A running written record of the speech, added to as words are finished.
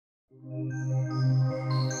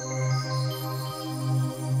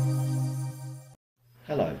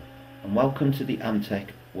Hello and welcome to the Amtech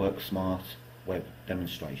WorkSmart web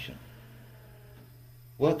demonstration.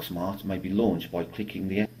 WorkSmart may be launched by clicking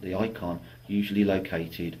the icon usually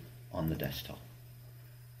located on the desktop.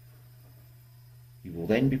 You will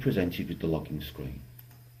then be presented with the login screen.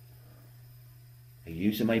 A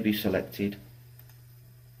user may be selected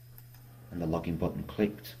and the login button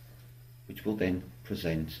clicked, which will then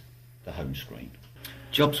present the home screen.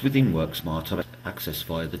 Jobs within WorkSmart are accessed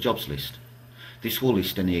via the jobs list. This will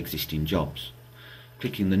list any existing jobs.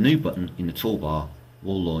 Clicking the new button in the toolbar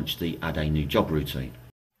will launch the Add a New Job routine.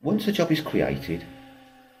 Once a job is created,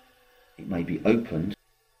 it may be opened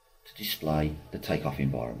to display the takeoff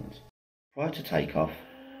environment. Prior to takeoff,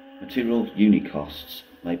 material unit costs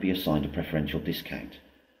may be assigned a preferential discount.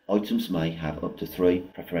 Items may have up to 3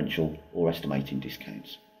 preferential or estimating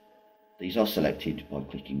discounts. These are selected by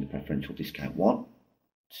clicking the preferential discount 1,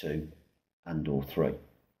 2 and/or 3.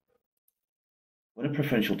 When a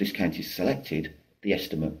preferential discount is selected, the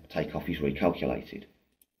estimate takeoff is recalculated.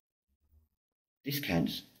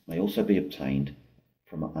 Discounts may also be obtained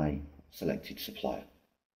from a selected supplier.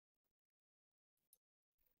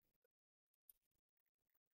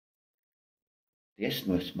 The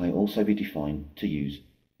estimate may also be defined to use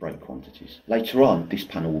break quantities. Later on, this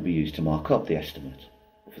panel will be used to mark up the estimate,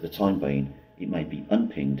 but for the time being, it may be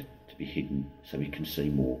unpinned to be hidden so we can see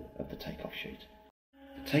more of the takeoff sheet.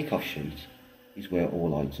 The takeoff sheet is where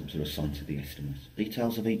all items are assigned to the estimate.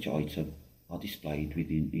 Details of each item are displayed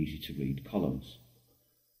within easy to read columns.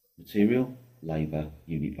 Material, labour,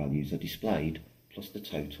 unit values are displayed, plus the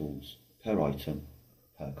totals per item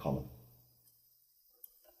per column.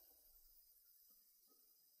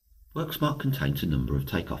 WorkSmart contains a number of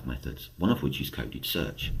takeoff methods, one of which is coded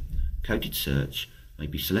search. Coded search may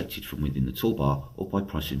be selected from within the toolbar or by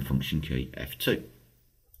pressing function key F2.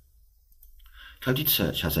 Coded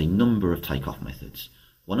search has a number of takeoff methods,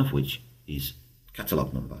 one of which is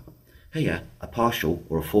catalogue number. Here, a partial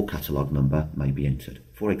or a full catalogue number may be entered,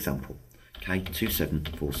 for example,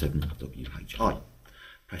 K2747WHI.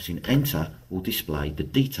 Pressing enter will display the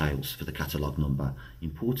details for the catalogue number.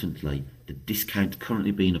 Importantly, the discount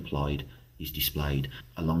currently being applied is displayed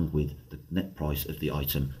along with the net price of the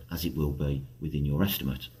item as it will be within your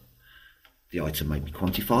estimate. The item may be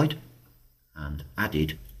quantified and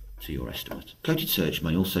added to your estimate. Coded search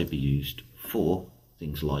may also be used for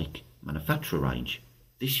things like manufacturer range.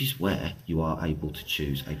 This is where you are able to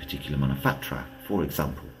choose a particular manufacturer. For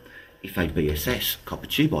example, if a BSS copper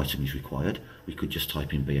tube item is required, we could just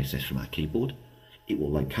type in BSS from our keyboard. It will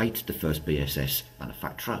locate the first BSS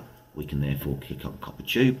manufacturer. We can therefore click on copper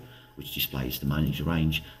tube, which displays the manager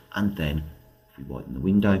range, and then if we widen the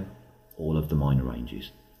window, all of the minor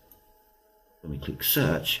ranges. When we click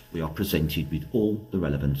search, we are presented with all the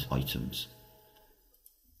relevant items.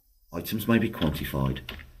 Items may be quantified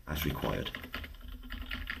as required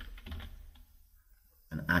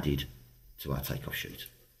and added to our takeoff sheet.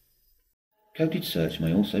 Coded search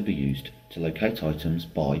may also be used to locate items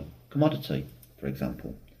by commodity, for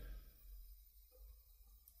example.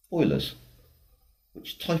 Boilers.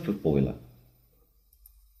 Which type of boiler?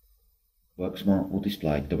 WorkSmart will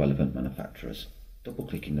display the relevant manufacturers.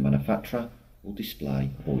 Double-clicking the manufacturer will display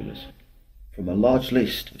boilers. From a large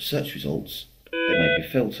list of search results, they may be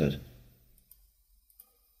filtered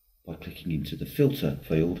by clicking into the filter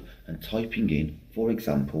field and typing in, for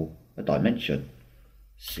example, a dimension.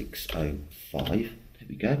 605, there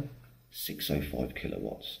we go, 605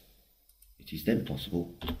 kilowatts. It is then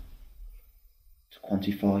possible to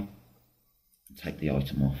quantify and take the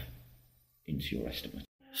item off into your estimate.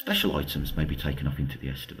 Special items may be taken off into the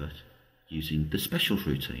estimate using the specials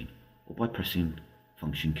routine or by pressing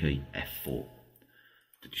function key F4.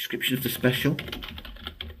 The description of the special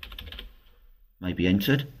may be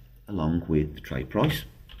entered along with the trade price,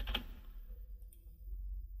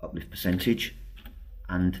 uplift percentage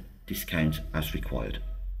and discount as required.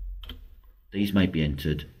 These may be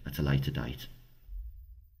entered at a later date.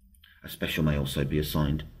 A special may also be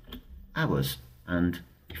assigned hours and,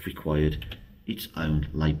 if required, its own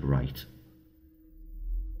labour rate.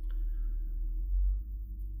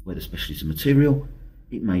 Where the special is a material,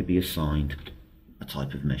 it may be assigned a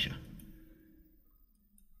type of measure.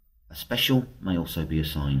 A special may also be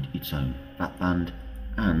assigned its own VAT band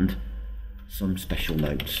and some special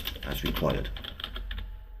notes as required.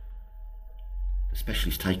 The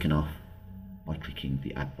special is taken off by clicking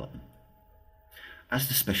the Add button. As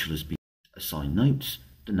the special has been assigned notes,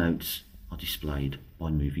 the notes are displayed by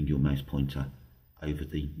moving your mouse pointer over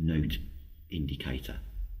the note indicator,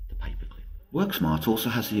 the paperclip. WorkSmart also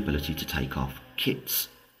has the ability to take off kits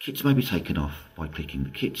Kits may be taken off by clicking the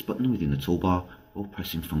Kits button within the toolbar or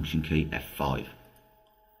pressing function key F5.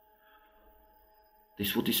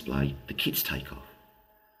 This will display the Kits takeoff.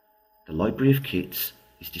 The library of kits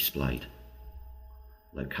is displayed.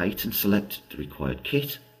 Locate and select the required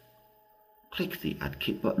kit, click the Add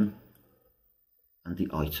Kit button, and the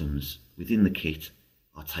items within the kit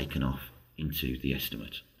are taken off into the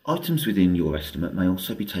estimate. Items within your estimate may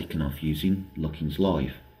also be taken off using Lookings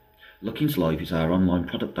Live. Lookings Live is our online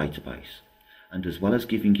product database, and as well as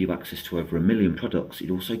giving you access to over 1 million products, it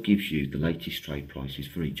also gives you the latest trade prices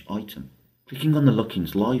for each item. Clicking on the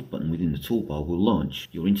Lookings Live button within the toolbar will launch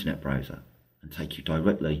your internet browser and take you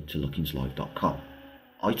directly to lookingslive.com.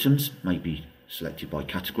 Items may be selected by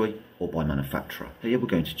category or by manufacturer. Here we're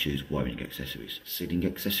going to choose wiring accessories, sealing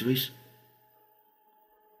accessories,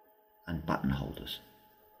 and baton holders.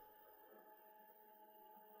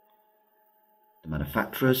 The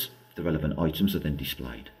manufacturers, the relevant items are then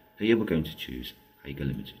displayed. Here we're going to choose Hager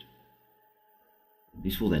Limited.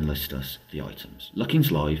 This will then list us the items.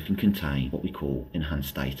 Lookings Live can contain what we call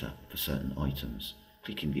enhanced data for certain items.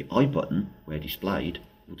 Clicking the I button where displayed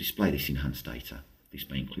will display this enhanced data. This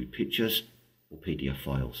may include pictures or PDF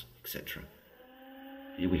files, etc.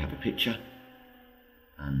 Here we have a picture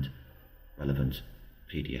and relevant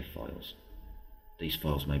PDF files. These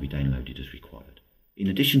files may be downloaded as required. In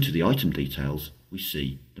addition to the item details, we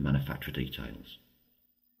see the manufacturer details.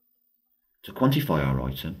 To quantify our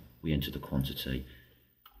item, we enter the quantity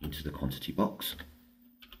into the quantity box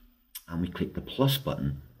and we click the plus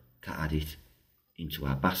button to add it into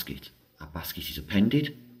our basket. Our basket is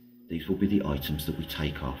appended. These will be the items that we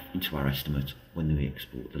take off into our estimate when we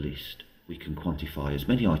export the list. We can quantify as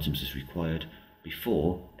many items as required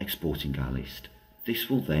before exporting our list. This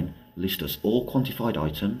will then list us all quantified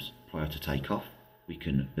items prior to takeoff. We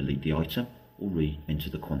can delete the item or re-enter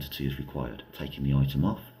the quantity as required. Taking the item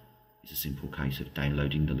off is a simple case of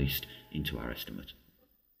downloading the list into our estimate.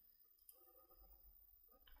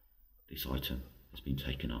 This item has been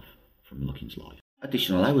taken off from Lookings Live.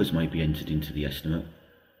 Additional hours may be entered into the estimate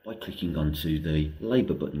by clicking onto the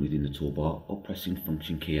Labour button within the toolbar or pressing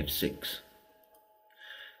function key F6.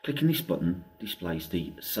 Clicking this button displays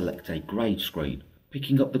the Select a Grade screen,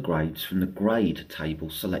 picking up the grades from the grade table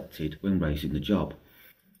selected when raising the job.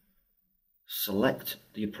 Select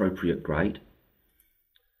the appropriate grade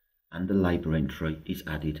and the labour entry is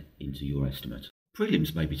added into your estimate.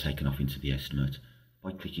 Prelims may be taken off into the estimate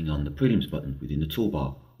by clicking on the Prelims button within the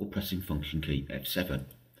toolbar or pressing function key F7.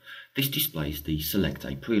 This displays the Select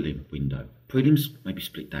a Prelim window. Prelims may be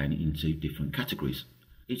split down into different categories,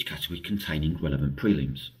 each category containing relevant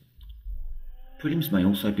prelims. Prelims may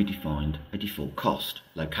also be defined a default cost.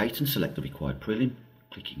 Locate and select the required prelim,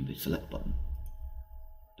 clicking the Select button.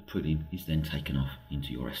 The prelim is then taken off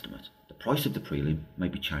into your estimate. The price of the prelim may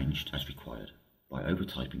be changed as required by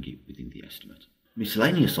overtyping it within the estimate.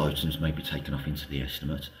 Miscellaneous items may be taken off into the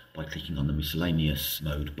estimate by clicking on the Miscellaneous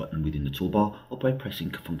Mode button within the toolbar or by pressing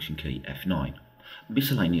function key F9. A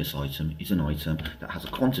miscellaneous item is an item that has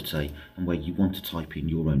a quantity and where you want to type in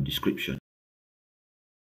your own description.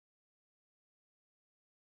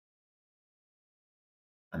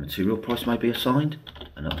 A material price may be assigned,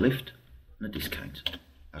 an uplift and a discount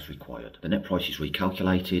as required. The net price is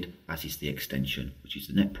recalculated, as is the extension, which is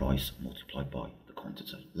the net price multiplied by the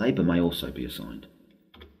quantity. Labour may also be assigned.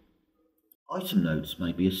 Item notes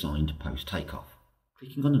may be assigned post takeoff.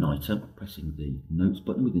 Clicking on an item, pressing the Notes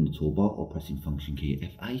button within the toolbar or pressing function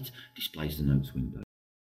key F8 displays the Notes window.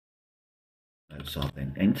 Notes are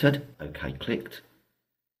then entered, OK clicked,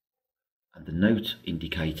 and the note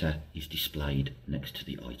indicator is displayed next to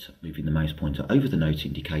the item. Moving the mouse pointer over the note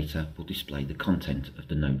indicator will display the content of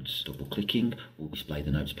the notes. Double clicking will display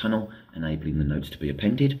the notes panel, enabling the notes to be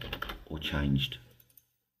appended or changed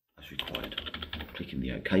as required. Clicking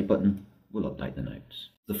the OK button will update the notes.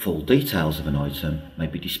 The full details of an item may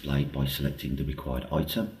be displayed by selecting the required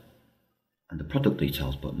item and the Product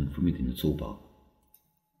Details button from within the toolbar.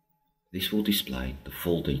 This will display the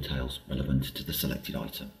full details relevant to the selected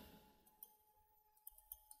item.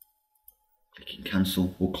 Clicking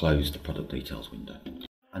Cancel will close the Product Details window.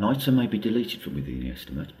 An item may be deleted from within the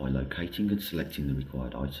estimate by locating and selecting the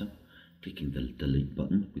required item, clicking the Delete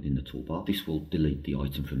button within the toolbar. This will delete the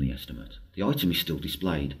item from the estimate. The item is still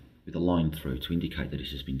displayed with a line through to indicate that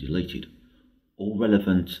it has been deleted. All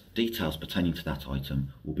relevant details pertaining to that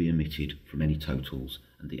item will be omitted from any totals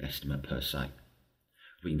and the estimate per se.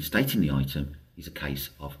 Reinstating the item is a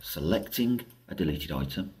case of selecting a deleted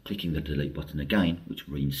item, clicking the Delete button again, which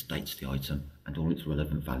reinstates the item and all its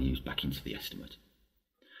relevant values back into the estimate.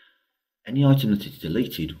 Any item that is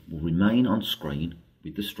deleted will remain on screen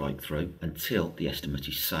with the strike through until the estimate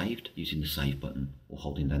is saved using the Save button or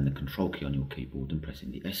holding down the Control key on your keyboard and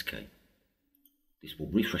pressing the S key. This will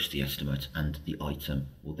refresh the estimate and the item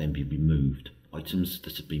will then be removed. Items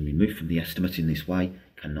that have been removed from the estimate in this way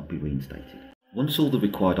cannot be reinstated. Once all the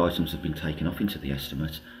required items have been taken off into the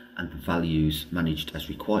estimate and the values managed as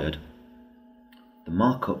required, the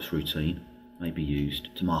markups routine may be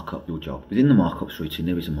used to mark up your job. Within the markups routine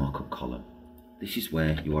there is a markup column. This is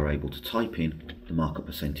where you are able to type in the markup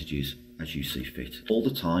percentages as you see fit. All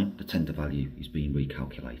the time the tender value is being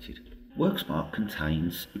recalculated. WorkSmart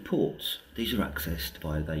contains reports. These are accessed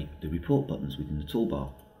via the report buttons within the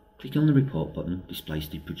toolbar. Clicking on the report button displays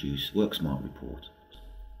the Produce WorkSmart report.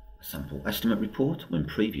 A sample estimate report, when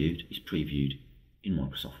previewed, is previewed in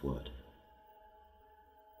Microsoft Word.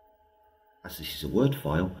 As this is a Word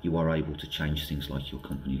file, you are able to change things like your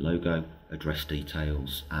company logo, address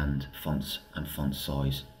details, and fonts and font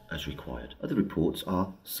size as required. Other reports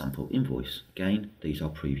are sample invoice. Again, these are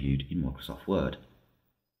previewed in Microsoft Word.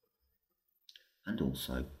 And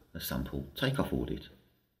also a sample takeoff audit.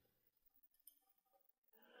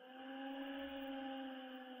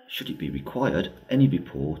 Should it be required, any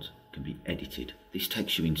report can be edited. This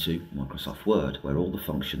takes you into Microsoft Word, where all the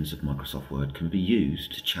functions of Microsoft Word can be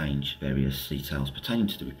used to change various details pertaining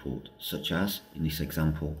to the report, such as, in this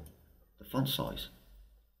example, the font size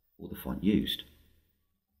or the font used.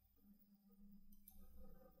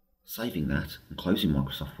 Saving that and closing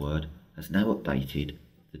Microsoft Word has now updated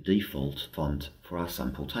the default font for our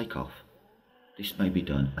sample takeoff. This may be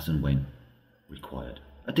done as and when required.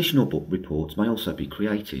 Additional reports may also be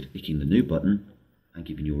created. Clicking the New button and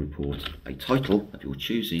giving your report a title of your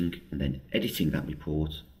choosing, and then editing that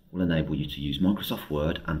report will enable you to use Microsoft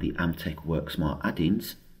Word and the Amtech WorkSmart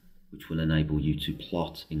add-ins, which will enable you to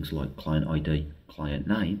plot things like client ID, client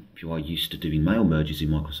name. If you are used to doing mail merges in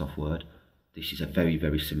Microsoft Word, this is a very,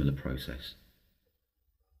 very similar process.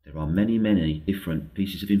 There are many different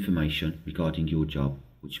pieces of information regarding your job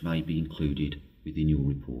which may be included within your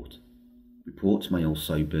report. Reports may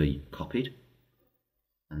also be copied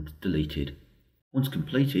and deleted. Once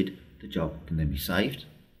completed, the job can then be saved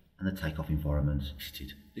and the takeoff environment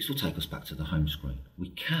exited. This will take us back to the home screen. We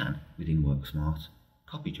can, within WorkSmart,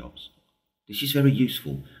 copy jobs. This is very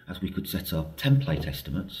useful as we could set up template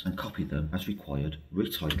estimates and copy them as required,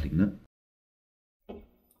 retitling them,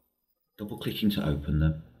 double-clicking to open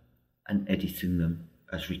them, and editing them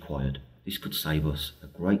as required. This could save us a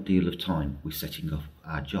great deal of time with setting up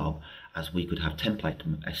our job, as we could have template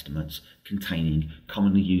estimates containing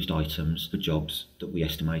commonly used items for jobs that we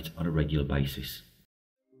estimate on a regular basis.